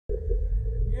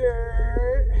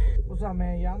What's up,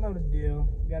 man? Y'all know the deal.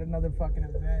 We got another fucking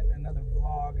event, another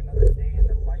vlog, another day in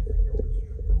the life of yours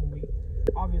truly.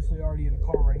 Obviously already in the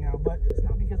car right now, but it's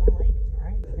not because I'm late,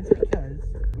 right? It's because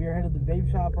we are headed to the vape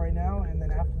shop right now, and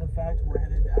then after the fact, we're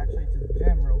headed actually to the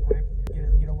gym real quick. Get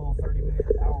a little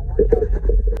 30-minute hour workout in.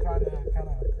 Trying to kind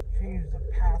of change the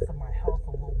path of my health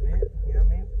a little bit, you know what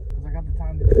I mean? Because I got the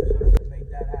time to do so, to make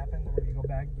that happen. Then we're gonna go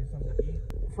back and get something to eat,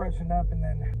 freshen up, and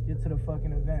then get to the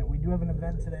fucking event. We do have an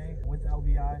event today with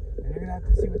LVI, and you're gonna have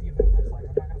to see what the event looks like.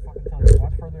 I'm not gonna fucking tell you.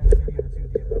 Watch further in the video to see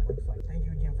what the event looks like. Thank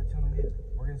you again for tuning in.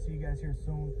 We're gonna see you guys here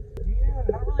soon. Yeah,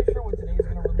 not really sure what today is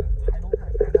gonna really entitle.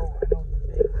 Like I know the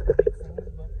big things,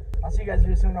 but I'll see you guys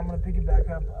here soon. I'm gonna pick it back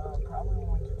up probably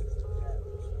when we get to the gym.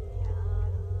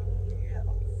 Yeah.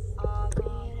 I'll be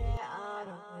there out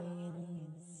of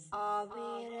waiting. I'll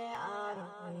be there out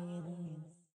of waiting.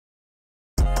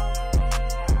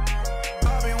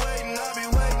 I'll be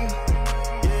waiting.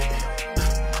 Yeah.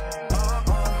 Yeah. I'll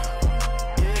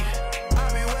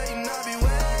be waiting. I'll be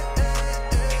waiting.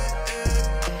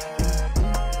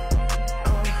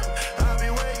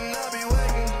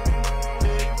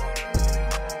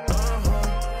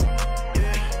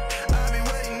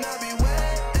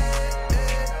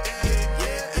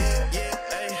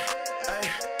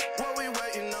 What we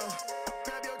waiting on?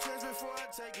 Grab your chance before I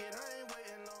take it. I ain't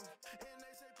waiting long. And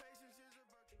they say patience is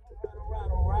a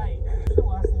Alright. The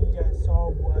last thing you guys saw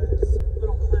was a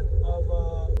little clip of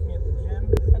me at the gym.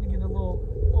 Had to get a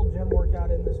little gym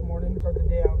workout in this morning. Start the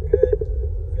day out good,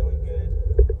 feeling good.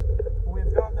 But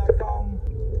we've gone back home,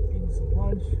 eating some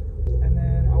lunch, and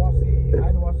then I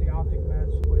had to watch the Optic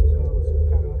match, which was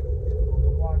kind of difficult to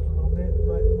watch a little bit,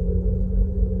 but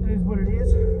it is what it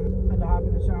is. Had to hop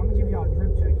in the shower. I'm gonna give y'all a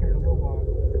drip check here in a little while.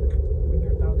 We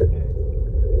dripped out today.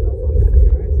 Stop fucking with me,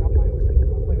 right? Stop playing with me.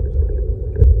 I'm playing with you.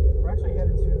 We're actually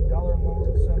headed to Dollar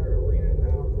Loan Center Arena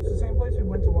now. It's the same place we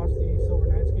went to watch the Silver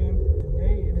Knights game.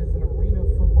 Today it is an arena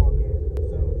football game.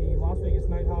 So the Las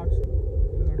Vegas Nighthawks,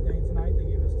 doing their thing tonight.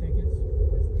 They gave us tickets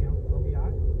with,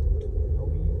 LVI,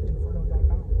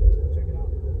 Inferno.com. Check it out.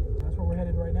 That's where we're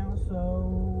headed right now.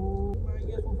 So I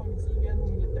guess we'll fucking see you guys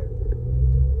when we get there.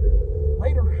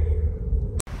 Later.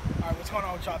 Alright, what's going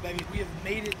on with y'all, baby? We have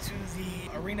made it to the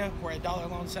arena. We're at Dollar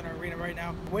Loan Center Arena right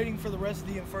now. Waiting for the rest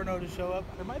of the Inferno to show up.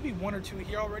 There might be one or two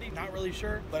here already, not really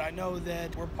sure, but I know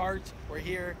that we're parked. We're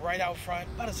here right out front.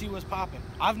 About to see what's popping.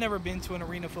 I've never been to an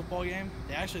arena football game.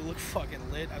 They actually look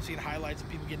fucking lit. I've seen highlights of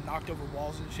people getting knocked over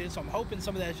walls and shit, so I'm hoping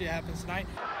some of that shit happens tonight.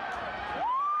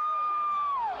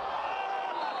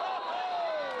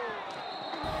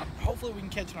 Hopefully we can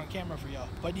catch it on camera for y'all.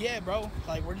 But yeah, bro,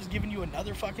 like we're just giving you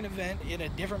another fucking event in a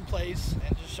different place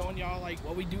and just showing y'all like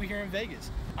what we do here in Vegas.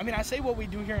 I mean, I say what we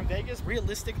do here in Vegas,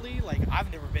 realistically, like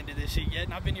I've never been to this shit yet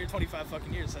and I've been here 25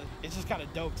 fucking years, so it's just kind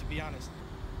of dope, to be honest.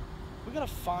 We gotta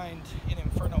find an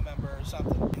Inferno member or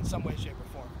something in some way, shape, or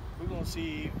form. We're gonna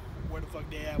see where the fuck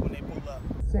they at when they pull up.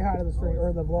 Say hi to the stream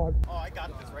or the vlog. Oh, I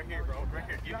got this right here, bro. Right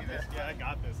here. Give me this. Yeah, I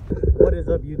got this. What is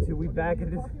up, YouTube? We back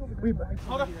in this. We back.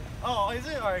 Hold on. Oh, is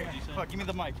it? All right. Fuck, give me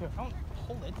the mic. Don't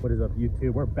hold it. What is up,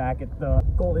 YouTube? We're back at the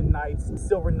Golden Knights,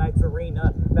 Silver Knights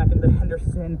Arena, back in the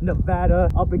Henderson, Nevada,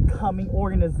 up-and-coming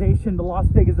organization. The Las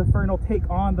Vegas Inferno take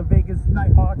on the Vegas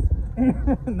Nighthawks.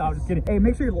 No, I'm just kidding. Hey,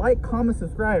 make sure you like, comment,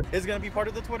 subscribe. Is it gonna be part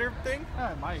of the Twitter thing?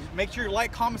 Yeah, it might. Make sure you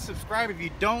like, comment, subscribe. If you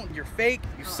don't, you're fake.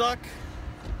 You suck.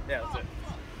 Yeah, that's it.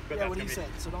 But Yeah, what he said.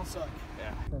 So don't suck.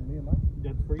 Yeah. For me and mine.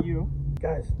 That's for you,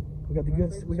 guys. We got the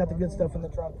good stuff in the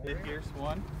trunk. Here's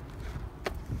one.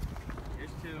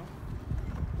 Here's two.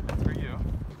 That's for you.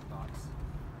 Nice.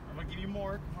 I'm gonna give you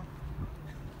more. Come on.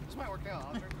 This might work out.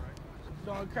 I'll drink it right.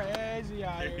 Going crazy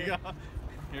out Here here. you go.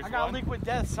 Here's I got one. liquid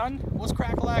death, son. What's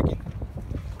crack-lacking?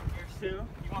 Here's two.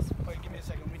 You want some? Wait, give me a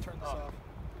second. Let me turn this off.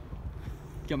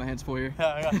 Got my hands for you.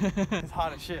 Yeah, it's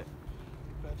hot as shit.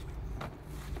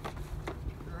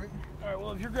 All right,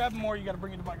 well, if you're grabbing more, you got to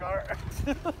bring it to my car.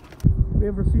 We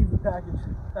have received the package.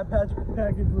 That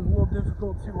package was a little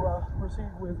difficult to receive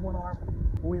with one arm.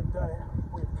 But we have done it.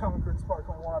 We have conquered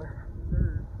sparkling water.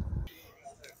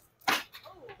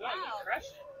 Wow.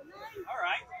 All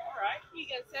right. You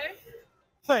go, sir.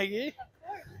 Thank you.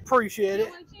 Appreciate it.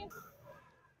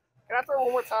 Can I throw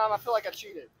one more time? I feel like I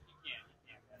cheated.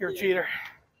 You're a cheater.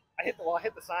 I hit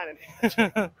the sign in.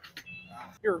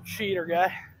 You're a cheater,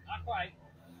 guy. Not quite.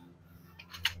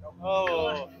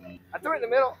 Oh. I threw it in the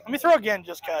middle. Let me throw again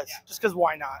just cause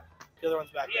why not? The other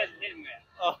one's back He there. hasn't hit him yet.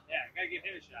 Oh. Yeah, gotta give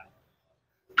him a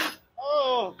shot.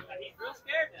 Oh. He's real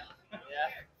scared now.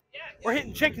 Yeah. We're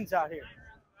hitting chickens out here.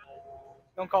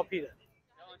 Don't call PETA.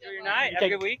 Enjoy your night. Have a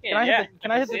good weekend. Can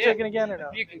I hit the chicken again or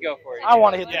no? You can go for it. I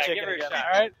want to hit the Yeah, chicken give her a again, shot.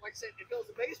 all right? Like I said, if it was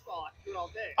a baseball, I could do it all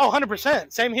day. Oh,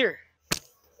 100%. Same here.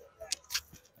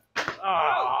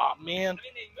 Ah, man. I mean,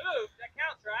 they moved. That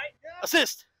counts, right?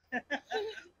 Assist. You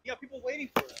got people waiting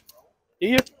for them, bro. Do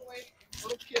you? People waiting.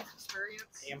 Little kids experience.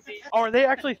 Oh, are they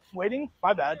actually waiting?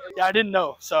 My bad. Yeah, I didn't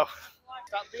know. So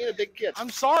Stop being a big kid. I'm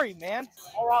sorry, man.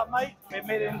 All right, mate. We've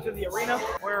made it into the arena.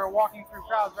 We're walking through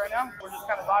crowds right now. We're just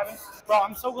kind of vibing. Bro,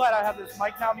 I'm so glad I have this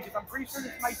mic now because I'm pretty sure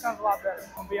this mic sounds a lot better.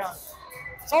 I'll be honest.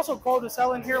 It's also cold as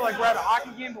hell in here, like we're at a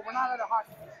hockey game, but we're not at a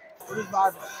hockey game. We're just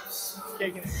vibing.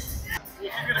 Kicking it. Well,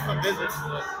 she's gonna come visit.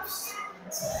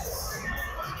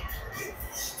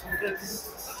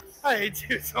 I hate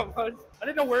you so much. I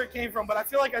didn't know where it came from, but I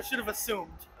feel like I should have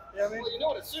assumed. You know what I mean? Well, you know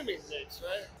what assuming means,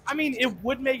 right? I mean, it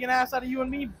would make an ass out of you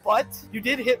and me, but you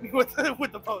did hit me with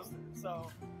the poster, so.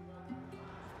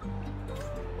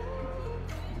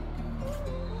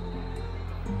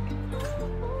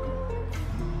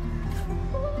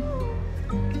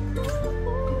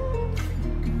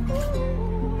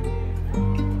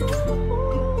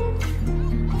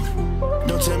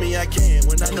 Don't tell me I can't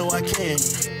when I know I can.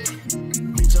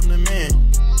 Bitch, I'm the man.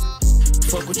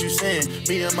 Fuck what you saying.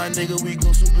 Me and my nigga, we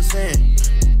go Super Saiyan.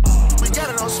 We got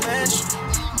it on smash.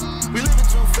 We living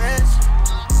too fast.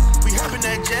 We hopping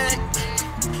that jack.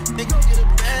 They gon' get a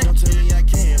bag. Don't tell me I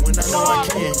can't when I know I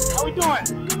can. How we doing?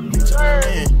 Bitch, I'm the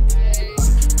man.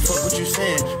 Fuck what you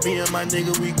saying. Me and my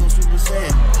nigga, we go Super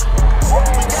Saiyan.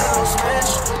 We got it on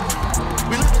smash.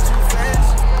 We living too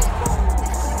fast.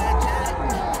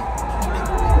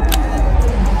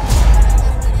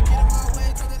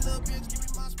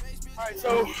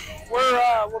 So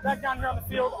we're back down here on the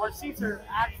field. Our seats are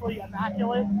actually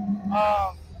immaculate.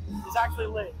 It's actually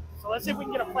lit. So let's see if we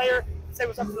can get a player to say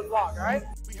what's up to the vlog, all right?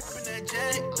 We hopping that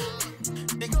jack.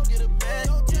 They gon' get a bag.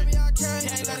 Don't tell me I can't.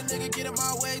 Can't let a nigga get in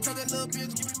my way. Tell that little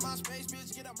bitch, give me my space,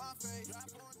 bitch, get out my face.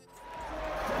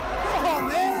 Come on,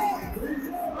 man.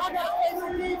 I got ace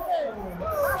of defense.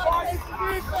 I got ace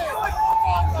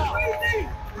of defense.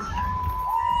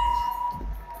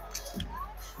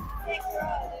 Thanks.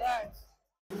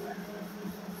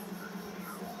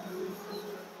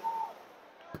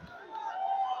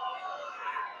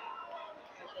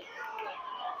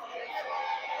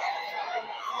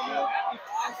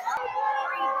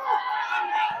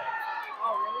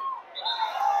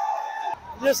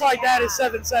 Just like that is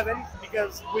 7-7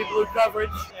 because we blew coverage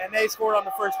and they scored on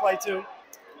the first play too.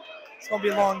 It's gonna be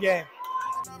a long game.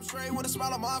 I'm straight with a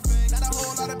smile on my face. Not a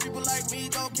whole lot of people like me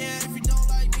don't care if you don't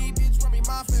like me, bitch. Run me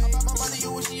my face. I'm my money,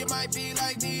 you wish you might be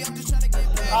like me. I'm just trying to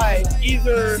get paid. Alright,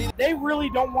 either they really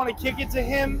don't want to kick it to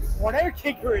him or their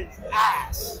kicker is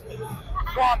ass.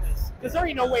 Promise. Because there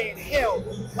ain't no way in hell.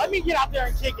 Let me get out there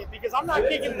and kick it because I'm not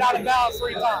kicking it out of bounds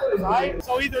 3 times, right?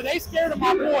 So either they scared of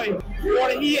my boy or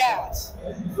he ass.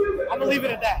 I'm gonna leave it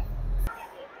at that.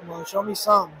 Come on, show me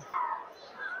something.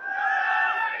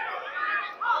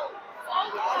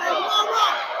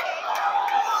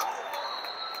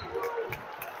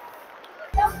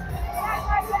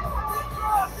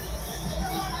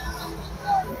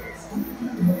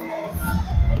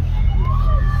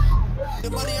 The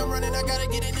money I'm running, I gotta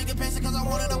get it, nigga. Pace it, cause I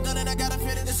want it, I'm gunning, I gotta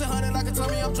fit it. It's 100 like a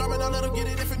tummy, I'm drumming, I'll let him get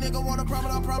it. If a nigga want a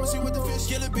problem, I'll promise you with the fish.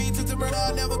 Kill a beat to the murder,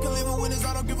 I never can live with winners.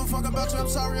 I don't give a fuck about you, I'm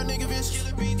sorry, a nigga bitch. Kill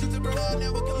a beat to the murder, I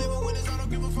never can live with winners. I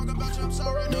don't give a fuck about you, I'm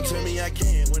sorry, a nigga bitch. Don't tell me I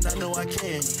can't when I know I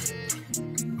can.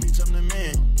 Bitch, I'm the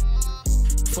man.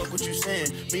 Fuck what you saying.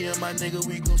 Me and my nigga,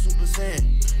 we go Super Saiyan.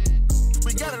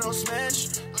 We got it on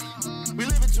smash. We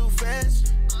living too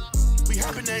fast. We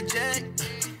hopping that jack.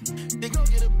 They gon'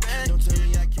 get a bag. Don't tell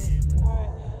me I can't.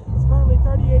 It's currently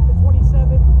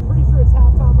 38-27. Pretty sure it's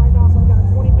halftime right now, so we got a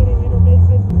 20-minute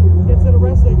intermission. Get to the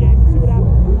rest of the game and see what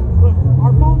happens. Look,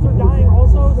 our phones are dying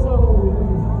also, so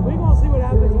we're gonna see what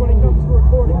happens when it comes to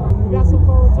recording. We got some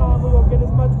phone time. We're gonna get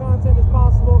as much content as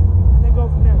possible and then go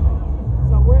from there.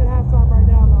 So we're at halftime right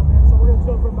now, though, man. So we're gonna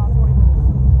chill for about 20 minutes.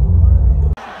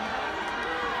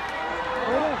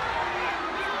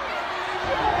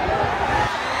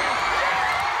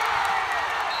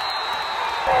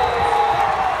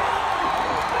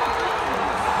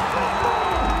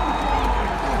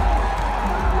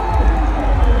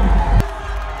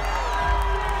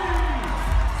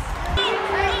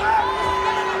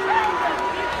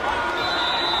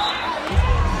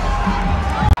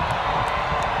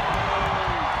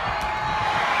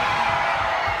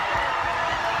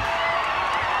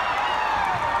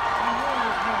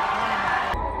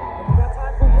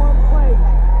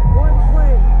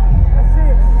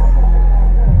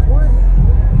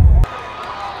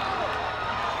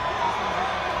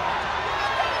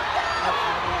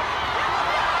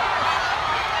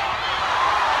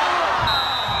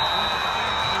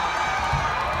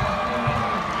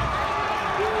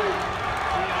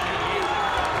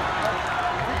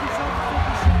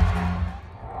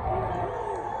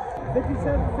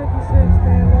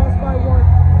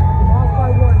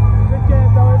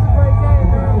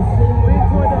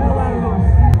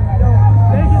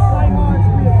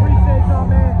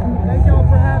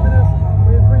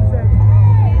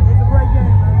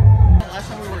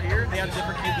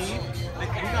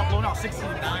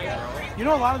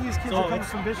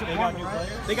 Jameson Bishop won, right?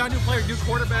 They got a new player, new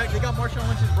quarterback. They got Marshawn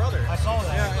Lynch's brother. I saw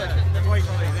that. Yeah, that's why he's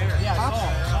already there. Yeah, I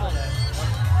saw that.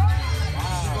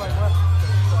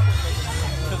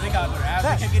 Because they got their ass. They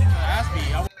kept getting their ass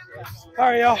beat. All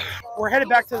right, y'all. We're headed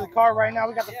back to the car right now.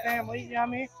 We got the family. You know what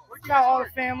I mean? We got all the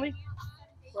family.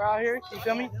 We're out here. You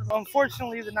feel me?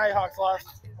 Unfortunately, the Nighthawks lost.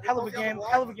 Hell of a game.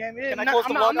 Hell of a game. Can I close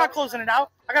the vlog I'm not closing it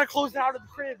out. I gotta close it out of the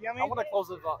crib. You know what I mean? I want to close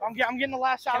it up. I'm getting the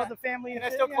last shot of the family. Can I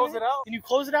still close it out? Can you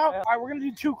close it out? Yeah. All right, we're gonna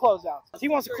do 2 closeouts. He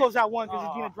wants to close out 1 because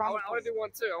he's doing a drama. I want to do 1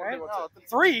 too. I want to do 1 too.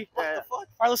 3? What the fuck? All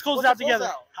right, let's close it out together.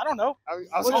 Out? I don't know. I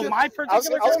was gonna my particular I was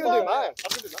gonna do closeout? mine.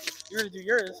 You're gonna do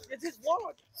yours. It's his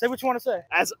vlog. Say what you want to say.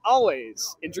 As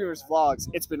always, in Dreamers Vlogs,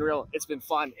 it's been real. It's been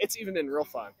fun. It's even been real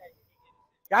fun.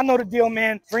 Y'all know the deal,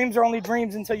 man. Dreams are only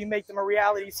dreams until you make them a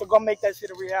reality. So go make that shit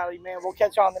a reality, man. We'll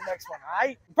catch y'all on the next one, all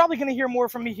right? You're probably going to hear more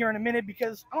from me here in a minute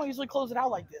because I don't usually close it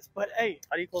out like this. But, hey.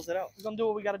 How do you close it out? We're going to do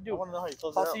what we got to do. I want to know how you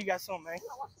close it I'll out. see you guys soon, man.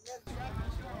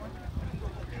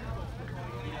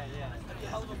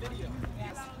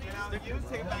 You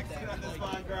take back seat on this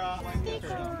one, girl.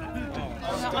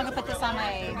 I'm gonna put this on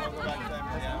my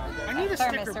I need a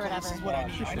thermos sticker or place whatever. is what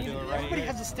I need. Everybody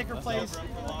has a sticker place.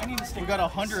 I need a sticker. We got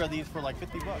 100 of these for like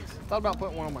 $50. Thought about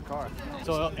putting one on my car.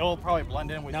 So it'll probably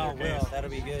blend in with your case. that'll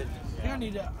be good. I think I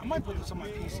need to. I might put this on my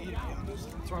PC to be honest.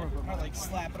 I might like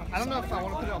slap it on. I don't know if I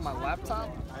want to put it on my laptop.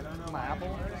 I don't know. My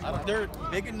Apple. They're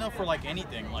big enough for like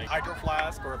anything, like hydro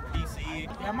flask or a PC.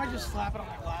 Yeah, I might just slap it on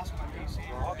my glass on my PC.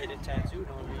 I'll get it tattooed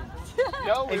on me.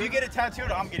 No, If you get it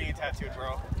tattooed, I'm getting it tattooed,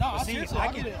 bro. No, See, seriously, I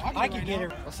I'll get it. I can get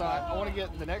it. So I want to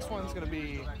get the next one's gonna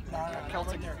be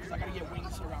Celtic there because I gotta get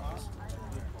wings around this.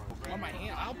 On my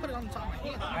hand, I'll put it on the top of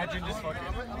my hand. Imagine just fucking.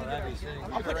 That'd be sick.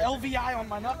 I'll put LVI on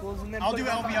my knuckles and then. I'll put do it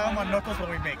on LVI on my knuckles when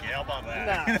we make it. How about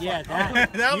that? Yeah,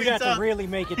 that That'll you be got tough. to really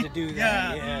make it to do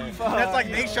that. Yeah. Yeah. That's like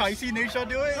Nate Shaw. You see Nate Shaw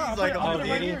do it? He's like I'll 100 put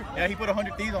it right thieves. here. Yeah, he put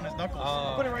 100 thieves on his knuckles.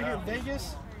 I'll put it right here,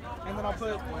 Vegas, and then I'll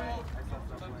put.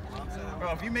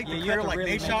 Bro, if you make the you career have to like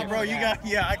really Nate make Shaw, it bro, for you that.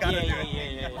 got. Yeah, I gotta do it.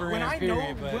 Yeah. When I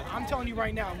Period, know, but I'm telling you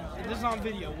right now, and this is on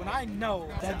video. When I know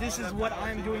that this is what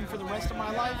I'm doing for the rest of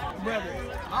my life,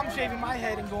 brother, I'm shaving my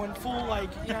head and going full like,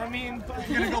 you know what I mean?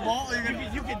 You're gonna go bald?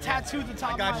 You can tattoo the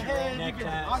top of got my you, head. Neck You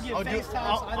can, tats. I'll get face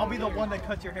tats. I'll be the one that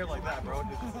cuts your hair like that, bro.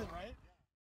 Right?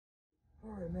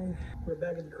 All right, man. We're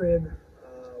back at the crib.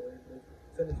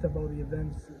 We finished up all the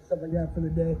events and stuff like that for the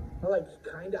day. I like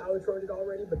kind of outroed it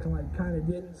already, but kind of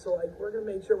didn't. So like we're gonna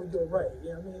make sure we do it right.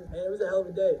 You know what I mean? Man, it was a hell of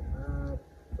a day.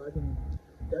 Fucking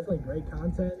definitely great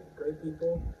content, great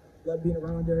people. Love being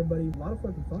around everybody. A lot of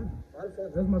fucking fun. A lot of fun.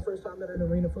 That was my first time at an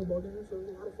arena football game, so it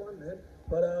was a lot of fun, man.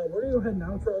 But we're gonna go ahead and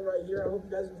outro right here. I hope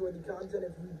you guys enjoyed the content.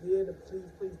 If you did,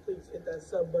 please hit that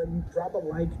sub button. Drop a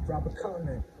like, drop a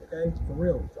comment. Okay, for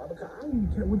real. Drop a comment. I don't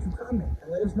even care what you comment.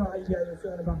 And let us know how you guys are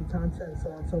feeling about the content and so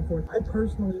on and so forth. I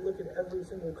personally look at every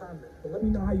single comment. But let me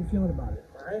know how you're feeling about it.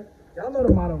 Alright? Y'all know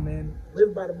the motto, man.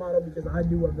 Live by the motto because I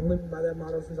do. I've been living by that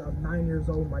motto since I was 9 years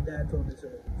old. My dad told me to.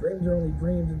 Dreams are only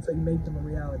dreams until you make them a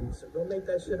reality. So don't make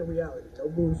that shit a reality. No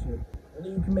bullshit.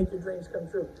 Only you can make your dreams come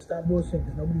true. Stop bullshitting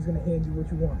because nobody's going to hand you what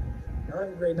you want. Y'all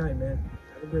have a great night, man.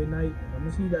 Have a great night. I'm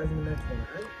going to see you guys in the next one,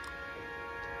 alright?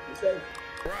 Be safe.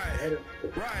 Right.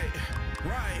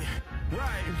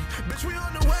 Bitch, we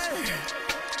on the way.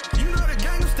 You know the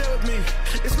gang will stay with me.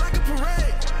 It's like a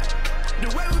parade. The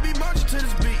way we